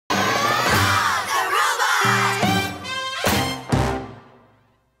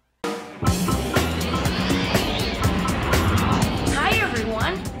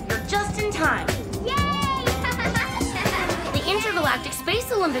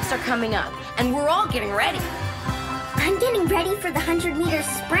Olympics are coming up, and we're all getting ready. I'm getting ready for the 100-meter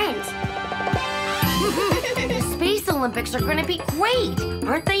sprint. The Space Olympics are going to be great,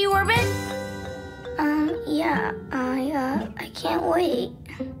 aren't they, Orbit? Yeah, I can't wait.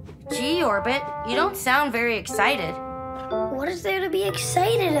 Gee, Orbit, you don't sound very excited. What is there to be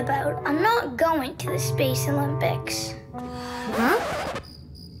excited about? I'm not going to the Space Olympics. Huh?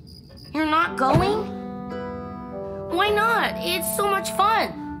 You're not going? Why not? It's so much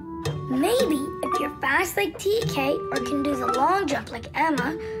fun. Maybe if you're fast like TK, or can do the long jump like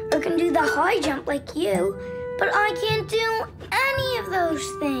Emma, or can do the high jump like you, but I can't do any of those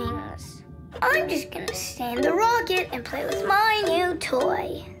things. I'm just gonna stay in the rocket and play with my new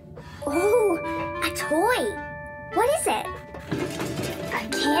toy. Ooh, a toy. What is it? A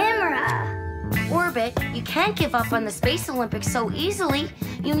camera. Orbit, you can't give up on the Space Olympics so easily.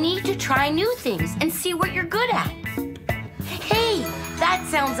 You need to try new things and see what you're good at. Hey, that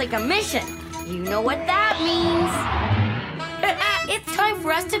sounds like a mission. You know what that means. It's time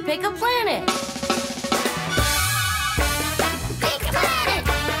for us to pick a planet. Pick a planet!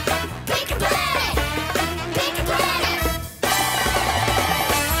 Pick a planet! Pick a planet!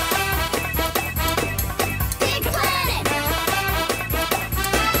 Pick a planet!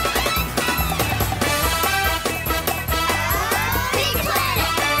 Pick a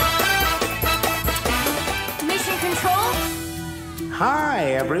planet! Mission control?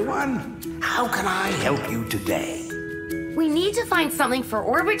 Hi, everyone. How can I help you today? We need to find something for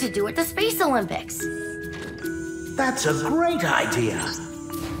Orbit to do at the Space Olympics. That's a great idea.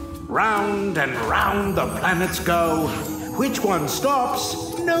 Round and round the planets go. Which one stops,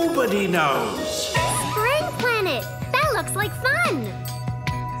 nobody knows. Spring planet! That looks like fun!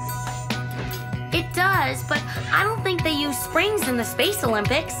 It does, but I don't think they use springs in the Space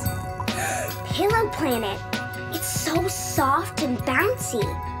Olympics. Pillow planet. It's so soft and bouncy.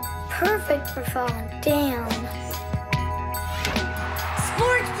 Perfect for falling down.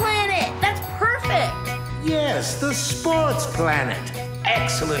 Sports planet! That's perfect! Yes, the sports planet.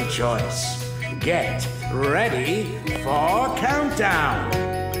 Excellent choice. Get ready for countdown.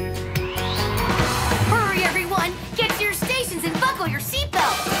 Hurry, everyone! Get to your stations and buckle your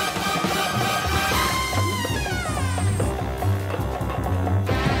seatbelts!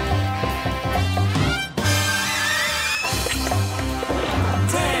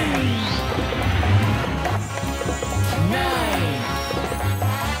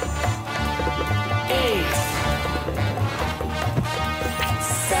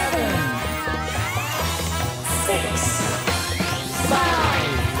 5,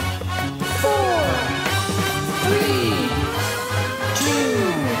 4, 3, 2,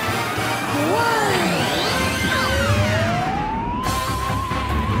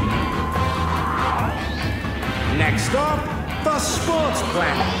 1. Next stop, the sports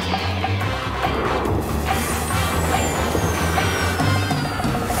planet.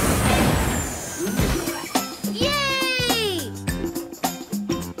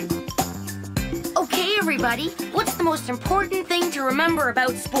 Everybody, what's the most important thing to remember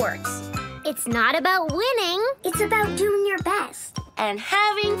about sports? It's not about winning. It's about doing your best. And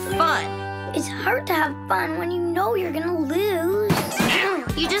having fun. It's hard to have fun when you know you're gonna lose.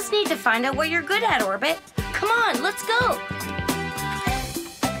 You just need to find out what you're good at, Orbit. Come on, let's go.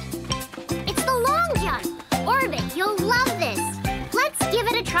 It's the long jump. Orbit, you'll love this. Let's give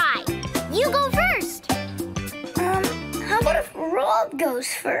it a try. You go first. How about if Rob goes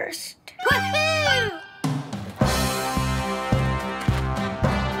first? Woohoo!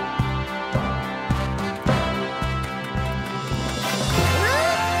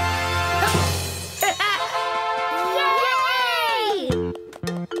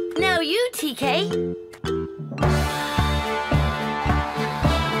 TK.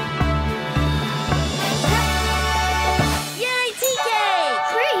 Yay, TK!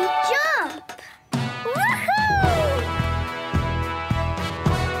 Great jump! Woohoo!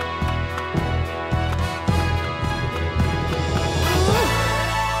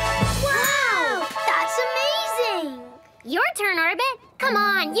 Wow! That's amazing! Your turn, Orbit. Come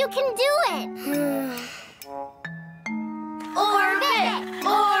on, you can do it! Orbit!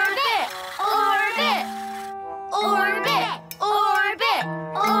 Orbit! Orbit! Orbit! Orbit!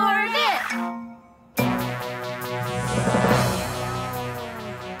 Orbit!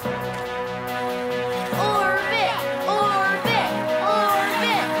 Orbit! Orbit!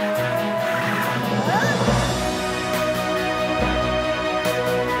 Orbit!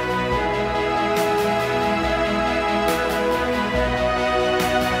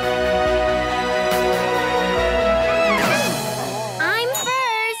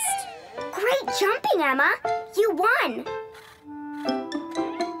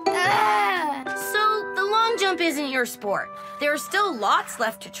 beginner sport. There are still lots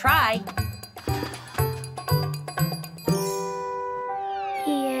left to try.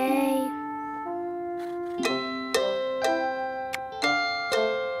 Yay.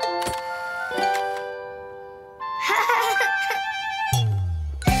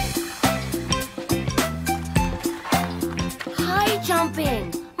 High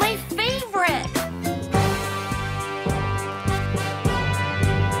jumping, my favorite.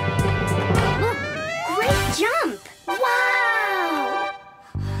 Look, great jump! Wow!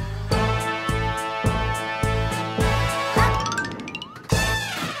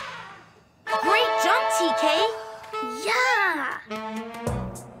 Great jump, TK. Yeah!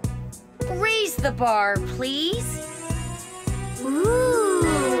 Raise the bar, please. Ooh!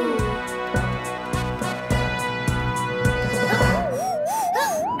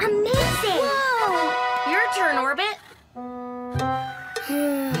 Amazing! Whoa! Your turn, Orbit.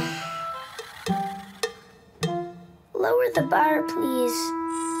 Lower the bar, please.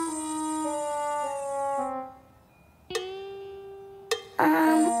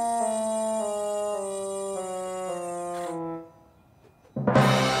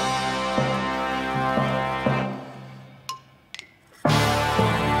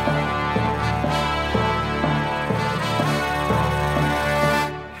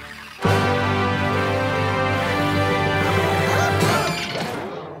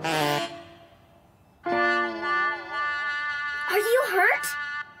 Are you hurt?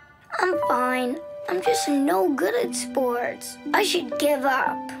 I'm fine. I'm just no good at sports. I should give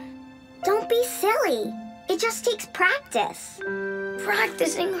up. Don't be silly. It just takes practice.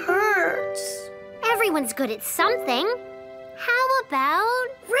 Practicing hurts. Everyone's good at something. How about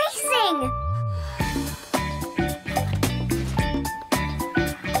racing?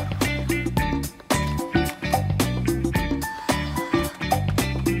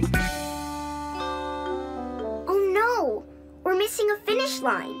 Oh no, we're missing a finish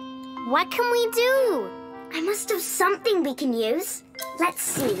line. What can we do? I must have something we can use. Let's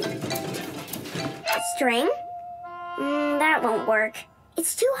see. String? That won't work.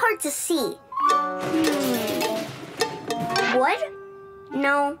 It's too hard to see. Wood?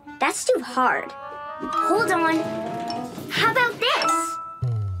 No, that's too hard. Hold on. How about this?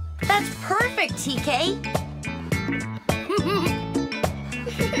 That's perfect, TK.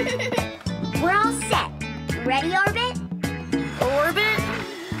 We're all set. Ready, Orbit? Orbit?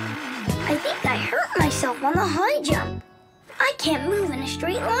 I think I hurt myself on the high jump. I can't move in a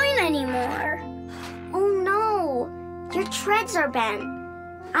straight line anymore. Oh no, your treads are bent.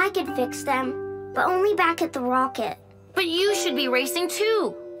 I could fix them, but only back at the rocket. But you should be racing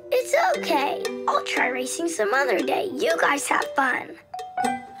too. It's okay. I'll try racing some other day. You guys have fun.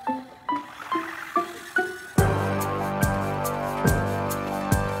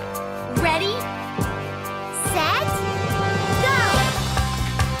 Ready, set, go!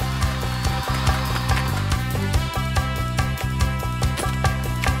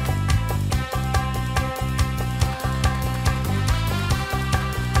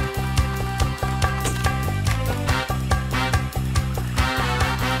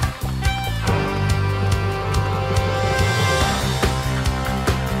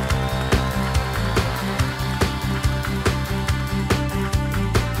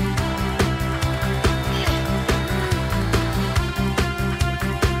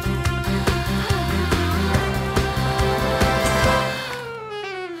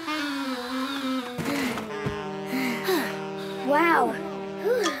 Wow.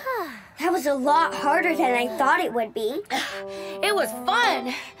 That was a lot harder than I thought it would be. It was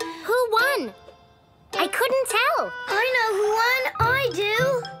fun. Who won? I couldn't tell. I know who won. I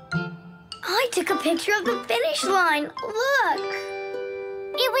do. I took a picture of the finish line. Look.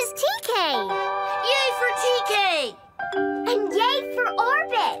 It was TK. Yay for TK! And yay for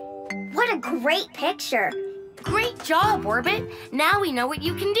Orbit. What a great picture. Great job, Orbit. Now we know what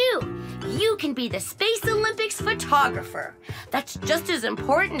you can do. You can be the Space Olympics photographer. That's just as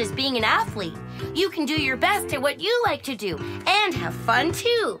important as being an athlete. You can do your best at what you like to do and have fun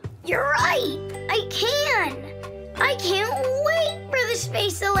too. You're right. I can. I can't wait for the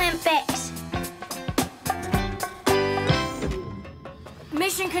Space Olympics.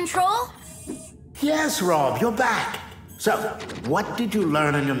 Mission Control? Yes, Rob, you're back. So, what did you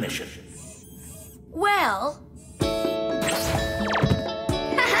learn on your mission? Well,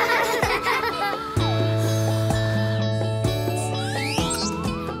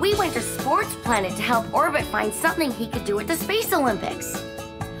 we went to Sports Planet to help Orbit find something he could do at the Space Olympics.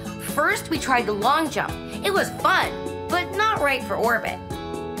 First, we tried the long jump. It was fun, but not right for Orbit.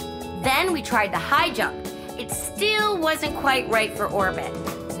 Then we tried the high jump. It still wasn't quite right for Orbit.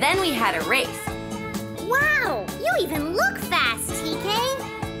 Then we had a race. Wow, you even look fast, TK.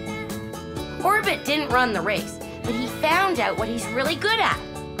 Orbit didn't run the race, but he found out what he's really good at,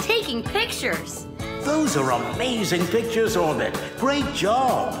 taking pictures. Those are amazing pictures, Orbit. Great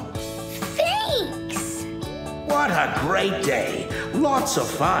job. Thanks! What a great day. Lots of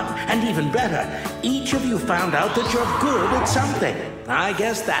fun. And even better, each of you found out that you're good at something. I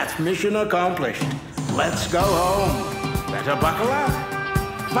guess that's mission accomplished. Let's go home. Better buckle up.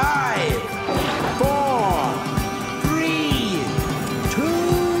 5, 4, 3, 2,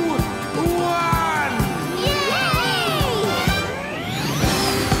 1.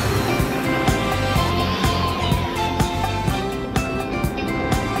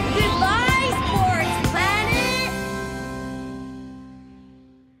 Goodbye, Sports Planet!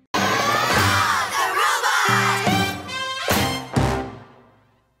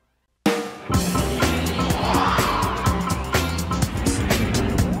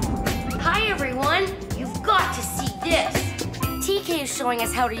 Hi, everyone. You've got to see this. TK is showing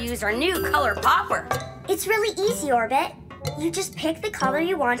us how to use our new color popper. It's really easy, Orbit. You just pick the color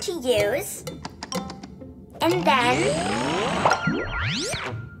you want to use. And then...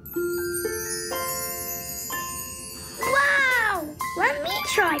 Wow! Let me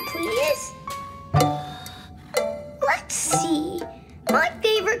try, please. Let's see. My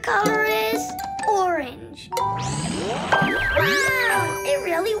favorite color is orange. Wow! It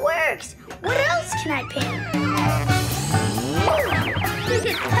really works. What else can I pick?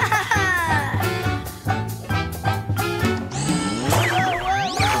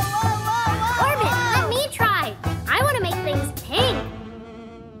 Orbit, let me try. I want to make things pink.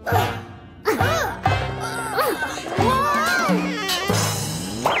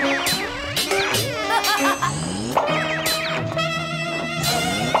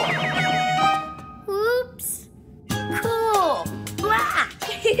 Oops. Cool. Blah.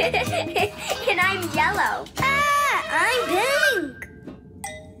 And I'm yellow. I'm pink.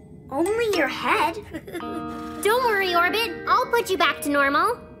 Only your head. Don't worry, Orbit. I'll put you back to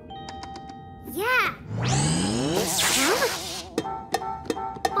normal. Yeah. Huh?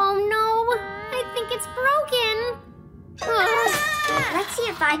 Oh no, I think it's broken. Ugh. Let's see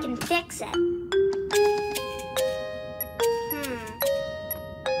if I can fix it.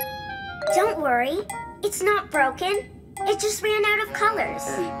 Don't worry, it's not broken. It just ran out of colors.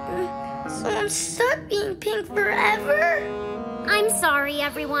 So I'm stuck being pink forever? I'm sorry,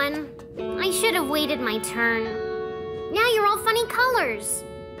 everyone. I should have waited my turn. Now you're all funny colors.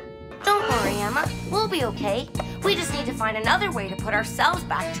 Don't worry, Emma. We'll be okay. We just need to find another way to put ourselves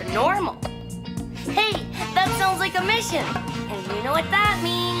back to normal. Hey, that sounds like a mission. And you know what that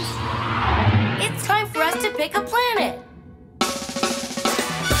means? It's time for us to pick a planet.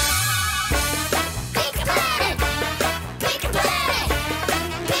 Pick a planet! Pick a planet!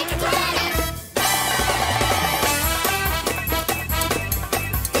 Pick a planet!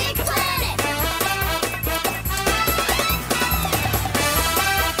 Pick a planet!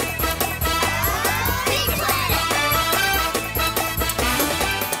 Pick a planet!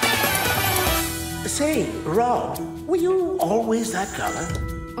 Say, Rob, were you always that color?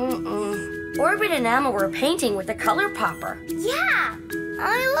 Orbit and Emma were painting with a color popper. Yeah,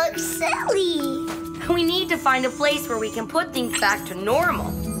 I look silly. We need to find a place where we can put things back to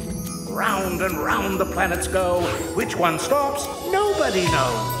normal. Round and round the planets go. Which one stops? Nobody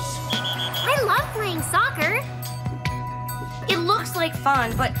knows. I love playing soccer. It looks like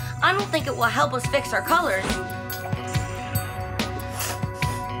fun, but I don't think it will help us fix our colors.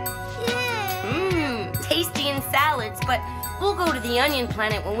 Tasty in salads, but we'll go to the onion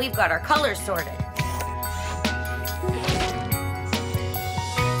planet when we've got our colors sorted.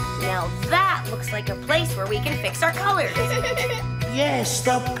 Now that looks like a place where we can fix our colors. Yes,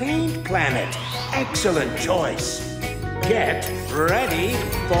 the paint planet. Excellent choice. Get ready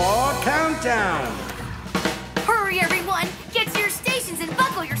for countdown. Hurry, everyone! Get to your stations and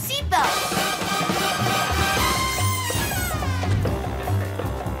buckle your seatbelts!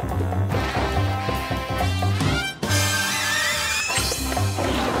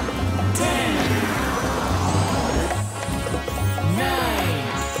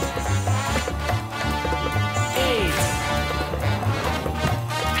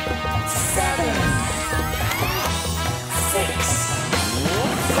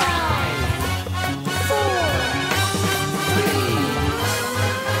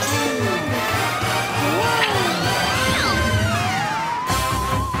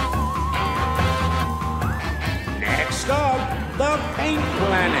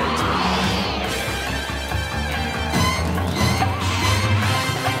 1,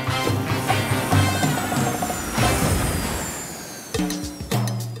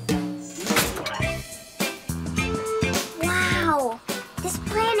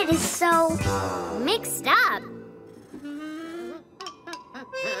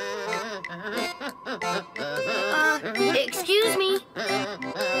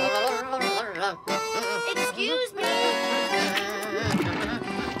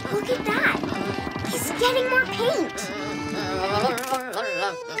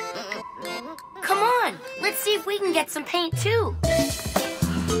 get some paint too.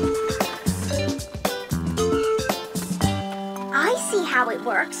 I see how it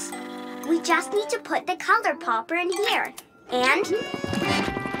works. We just need to put the color popper in here. And...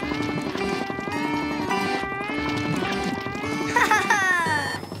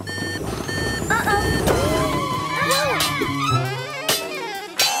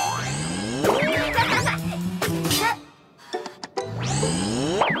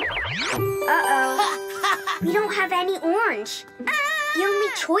 We don't have any orange. The only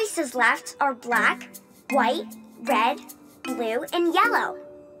choices left are black, white, red, blue, and yellow.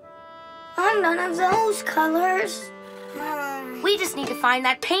 I'm none of those colors. We just need to find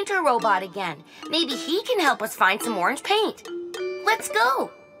that painter robot again. Maybe he can help us find some orange paint. Let's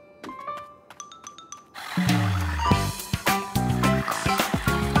go.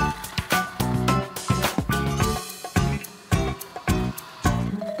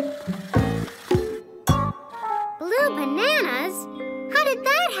 Blue bananas? How did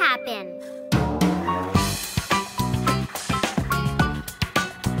that happen?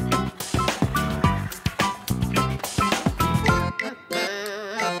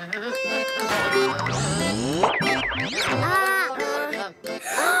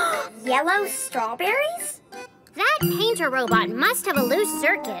 Yellow strawberries? That painter robot must have a loose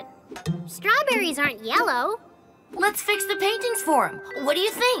circuit. Strawberries aren't yellow. Let's fix the paintings for him. What do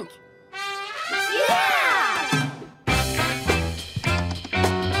you think? Yeah!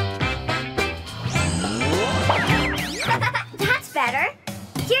 That's better.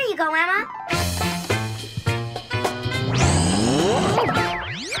 Here you go, Emma.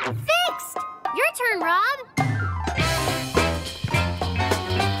 Fixed! Your turn, Rob.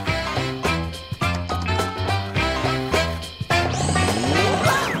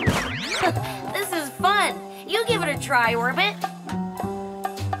 This is fun. You give it a try, Orbit.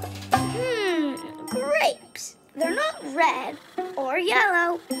 Grapes. They're not red or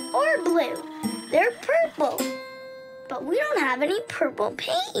yellow or blue. They're purple. But we don't have any purple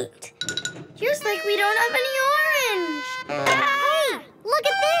paint. Just like we don't have any orange. Hey, look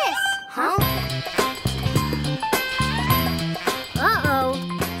at this! Huh? Uh-oh.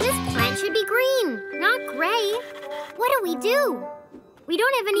 This plant should be green, not gray. What do? We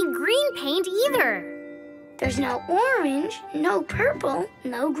don't have any green paint either. There's no orange, no purple,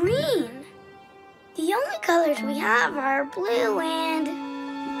 no green. The only colors we have are blue and...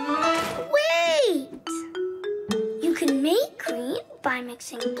 Wait! You can make green by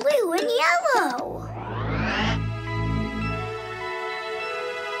mixing blue and yellow.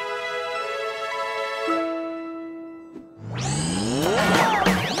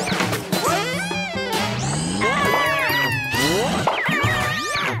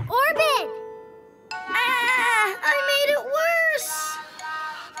 Orbit! I made it worse.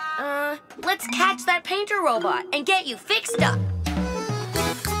 Let's catch that painter robot and get you fixed up.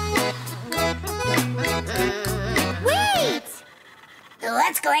 Wait!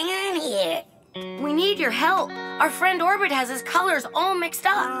 What's going on here? We need your help. Our friend Orbit has his colors all mixed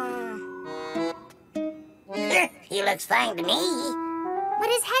up. He looks fine to me. But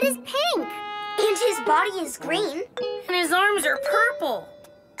his head is pink. And his body is green. And his arms are purple.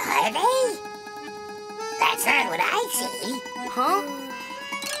 Are they? That's not what I see. Huh?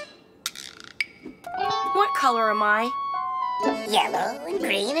 What color am I? Yellow and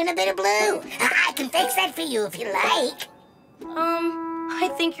green and a bit of blue. I can fix that for you if you like. I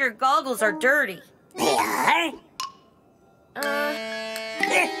think your goggles are dirty. They are?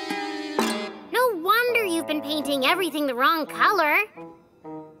 No wonder you've been painting everything the wrong color.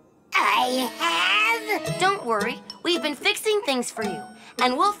 I have? Don't worry. We've been fixing things for you.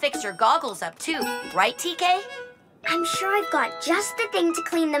 And we'll fix your goggles up too. Right, TK? I'm sure I've got just the thing to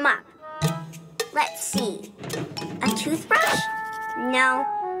clean them up. Let's see. A toothbrush? No,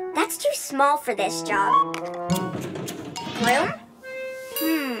 that's too small for this job. Broom?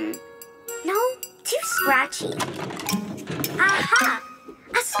 No, too scratchy. Aha!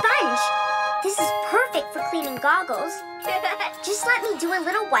 A sponge! This is perfect for cleaning goggles. Just let me do a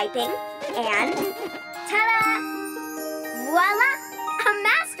little wiping, and ta-da! Voila! A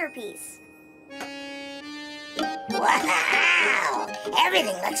masterpiece! Wow!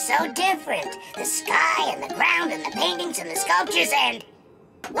 Everything looks so different. The sky and the ground and the paintings and the sculptures and...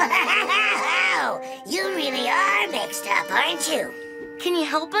 Wow! You really are mixed up, aren't you? Can you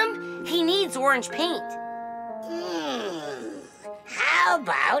help him? He needs orange paint. How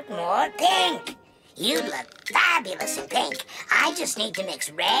about more pink? You look fabulous in pink. I just need to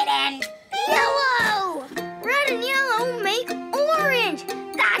mix red and... Yellow! Red and yellow make orange.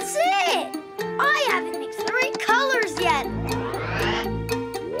 That's it. I haven't mixed the right colors yet.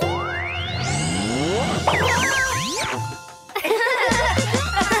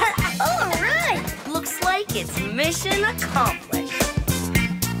 Mission accomplished.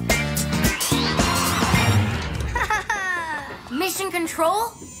 Mission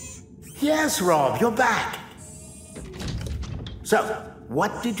Control? Yes, Rob, you're back. So,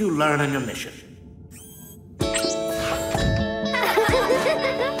 what did you learn on your mission?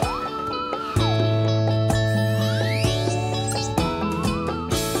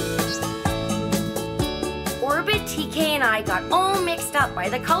 Orbit, TK, and I got all mixed up by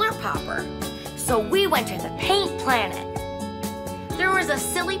the color popper. So we went to the paint planet. There was a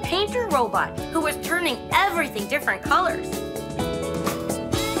silly painter robot who was turning everything different colors.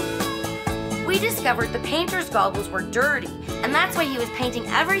 We discovered the painter's goggles were dirty, and that's why he was painting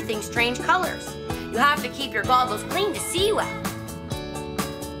everything strange colors. You have to keep your goggles clean to see well.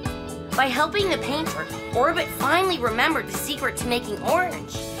 By helping the painter, Orbit finally remembered the secret to making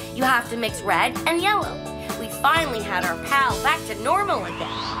orange. You have to mix red and yellow. We finally had our pal back to normal again.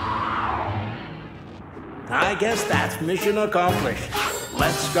 I guess that's mission accomplished.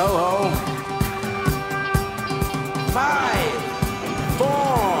 Let's go home. 5, 4,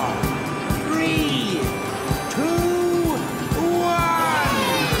 3, 2, 1.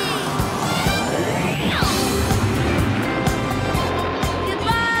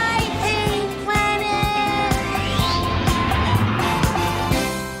 Goodbye, Paint Planet!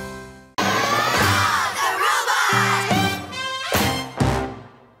 The robot!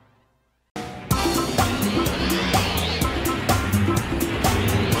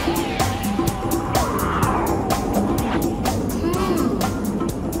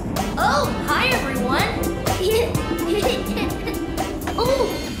 Oh, hi everyone! Oh,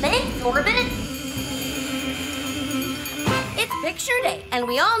 thanks, Orbit! It's picture day, and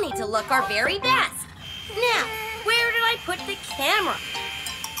we all need to look our very best. Now, where did I put the camera?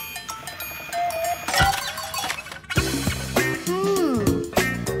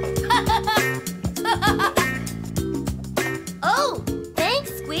 Oh,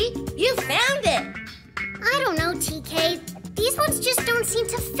 thanks, Squeak. You found it. I don't know, TK. These ones just don't seem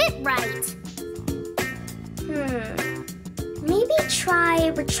to fit right. Maybe try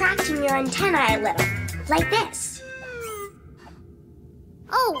retracting your antennae a little, like this.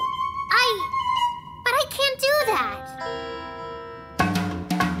 Oh, but I can't do that.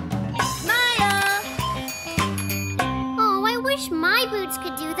 Maya! Oh, I wish my boots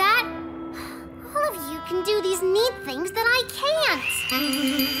could do that. All of you can do these neat things that I can't.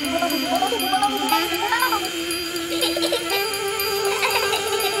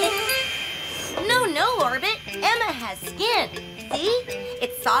 No, Orbit. Emma has skin. See?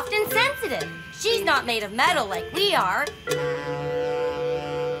 It's soft and sensitive. She's not made of metal like we are.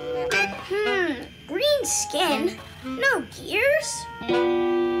 Green skin? No gears?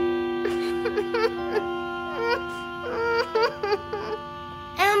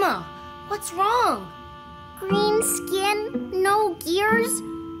 Emma, what's wrong? Green skin, no gears,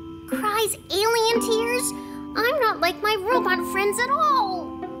 cries alien tears. I'm not like my robot friends at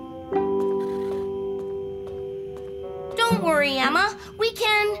all. Don't worry, Emma. We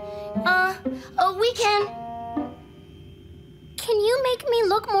can... Can you make me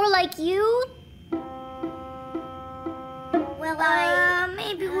look more like you? Well,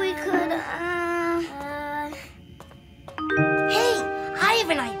 maybe we could, Hey, I have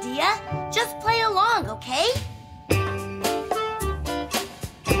an idea. Just play along, okay?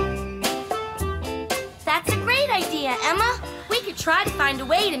 That's a great idea, Emma. We could try to find a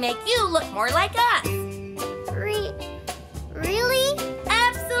way to make you look more like us. Really?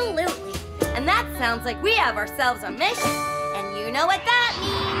 Absolutely. And that sounds like we have ourselves a mission. And you know what that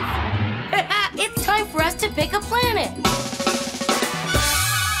means. It's time for us to pick a planet.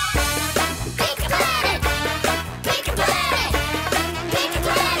 Pick a planet! Pick a planet! Pick a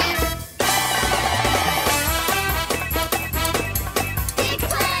planet! Pick a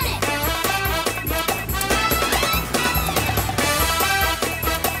planet!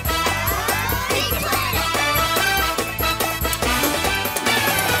 Pick a planet!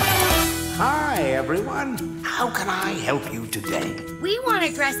 Hi, everyone. How can I help you today? We want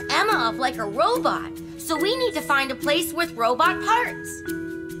to dress Emma up like a robot, so we need to find a place with robot parts.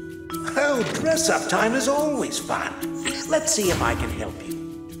 Oh, dress-up time is always fun. Let's see if I can help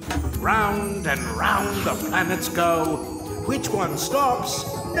you. Round and round the planets go. Which one stops,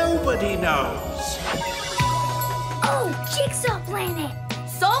 nobody knows. oh, Jigsaw Planet!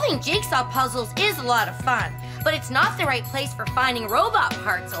 Solving jigsaw puzzles is a lot of fun, but it's not the right place for finding robot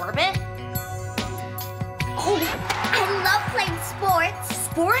parts, Orbit. Oh, I love playing sports.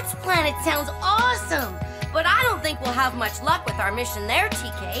 Sports Planet sounds awesome, but I don't think we'll have much luck with our mission there,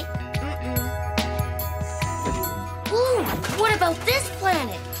 TK. Ooh, what about this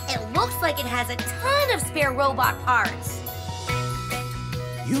planet? It looks like like it has a ton of spare robot parts.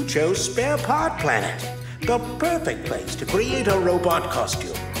 You chose Spare Part Planet, the perfect place to create a robot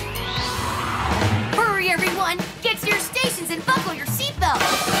costume. Hurry, everyone! Get to your stations and buckle your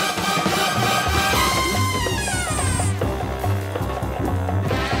seatbelts!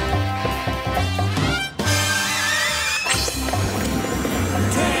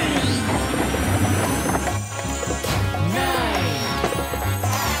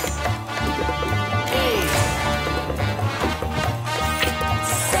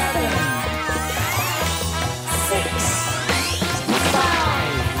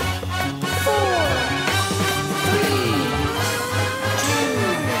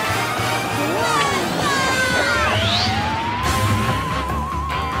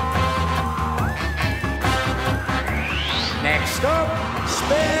 Next up,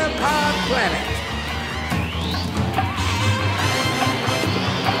 Spare Part Planet.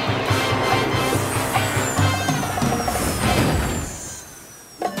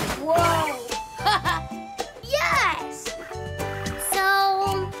 Yes! So,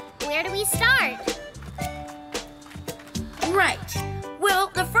 where do we start? Right. Well,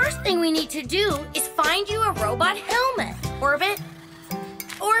 the first thing we need to do is find you a robot helmet. Orbit.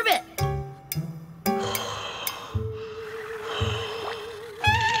 Orbit.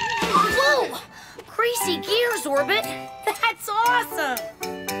 Whoa! Crazy gears, Orbit. That's awesome.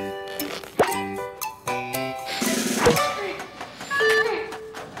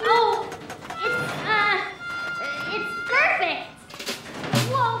 Oh, it's perfect.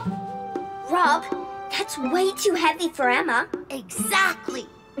 Whoa. Rob, that's way too heavy for Emma. Exactly.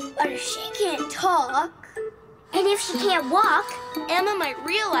 But if she can't talk, And if she can't walk, Emma might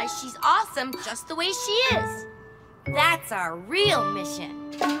realize she's awesome just the way she is. That's our real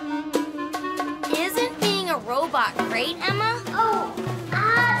mission. Isn't being a robot great, Emma? Oh,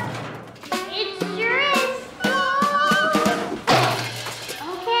 it sure is.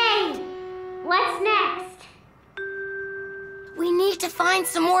 Okay, what's next? We need to find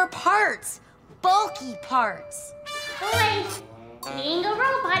some more parts. Bulky parts. Boy, being a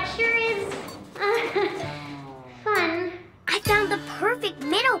robot sure is fun. I found the perfect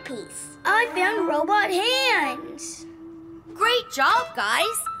middle piece. I found robot hands. Great job, guys.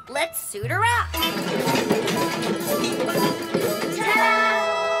 Let's suit her up.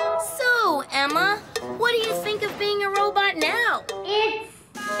 Ta-da! So, Emma, what do you think of being a robot now? It's...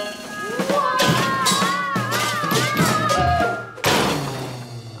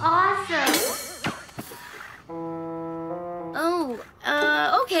 awesome. Oh,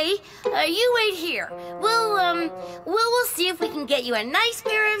 okay. You wait here. We'll see if we can get you a nice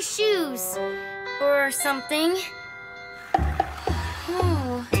pair of shoes. Or something.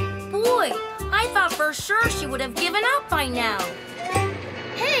 Oh, boy. I thought for sure she would have given up by now.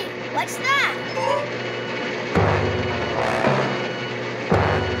 Hey, what's that?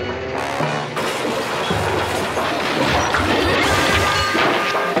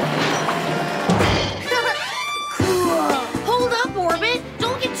 Hold up, Orbit.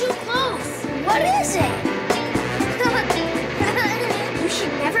 Don't get too close. What is it? You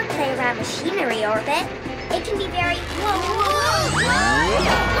should never play around machinery, Orbit. It can be very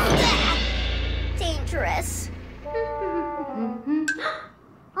dangerous.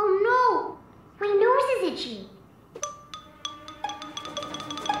 Oh no, my nose is itchy.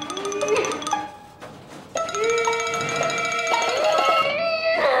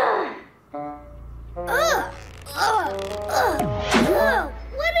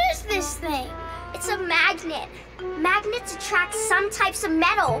 What is this thing? It's a magnet. Magnets attract some types of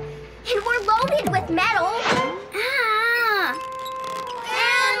metal, and we're loaded with metal. Ah!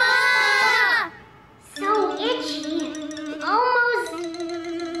 Emma! So itchy. Almost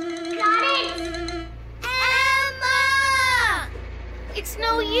got it. Emma! It's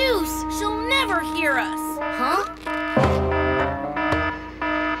no use. She'll never hear us. Huh?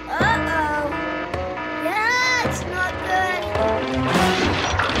 Uh-oh. That's not good.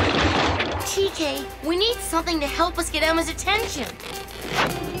 TK, we need something to help us get Emma's attention.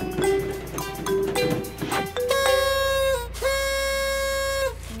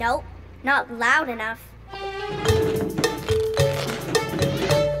 Nope, not loud enough.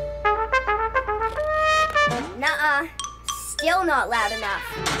 Nuh-uh, still not loud enough.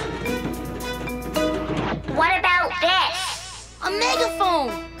 What about this? A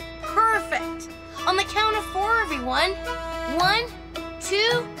megaphone. Perfect. On the count of 4, everyone. 1,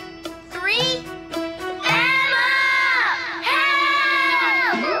 2, 3. Emma!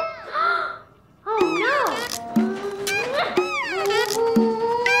 Help! Oh no.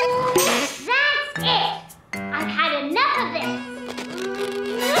 That's it. I've had enough of this.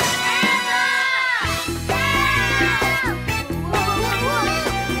 Emma!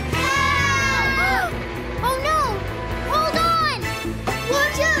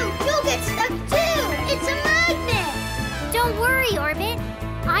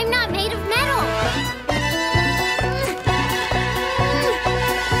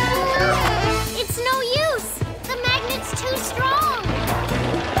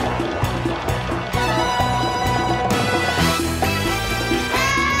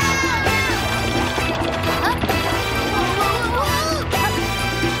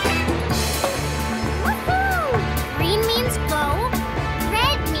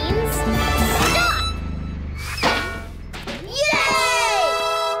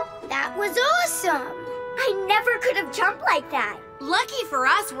 never could have jumped like that. Lucky for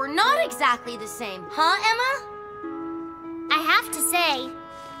us, we're not exactly the same. Huh, Emma? I have to say,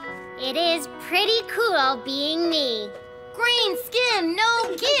 it is pretty cool being me. Green skin,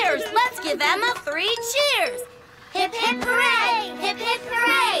 no gears. Let's give Emma 3 cheers. Hip, hip, hooray! Hip, hip,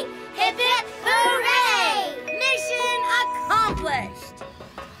 hooray! Hip, hip, hooray! Mission accomplished.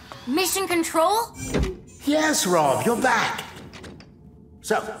 Mission control? Yes, Rob, you're back.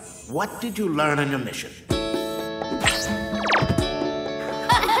 So, what did you learn on your mission?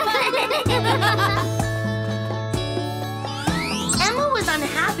 Emma was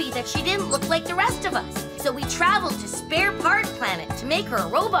unhappy that she didn't look like the rest of us, so we traveled to Spare Part Planet to make her a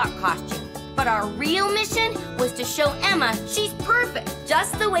robot costume. But our real mission was to show Emma she's perfect,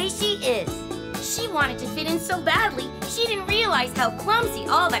 just the way she is. She wanted to fit in so badly, she didn't realize how clumsy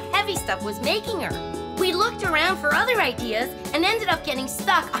all that heavy stuff was making her. We looked around for other ideas and ended up getting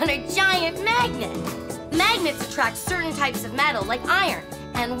stuck on a giant magnet. Magnets attract certain types of metal, like iron,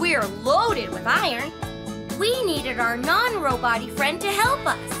 and we're loaded with iron. We needed our non-robot-y friend to help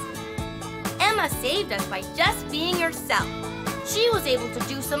us. Emma saved us by just being herself. She was able to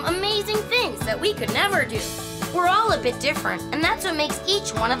do some amazing things that we could never do. We're all a bit different, and that's what makes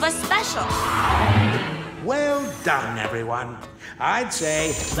each one of us special. Well done, everyone. I'd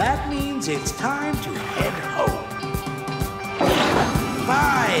say that means it's time to head home.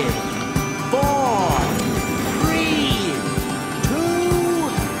 5,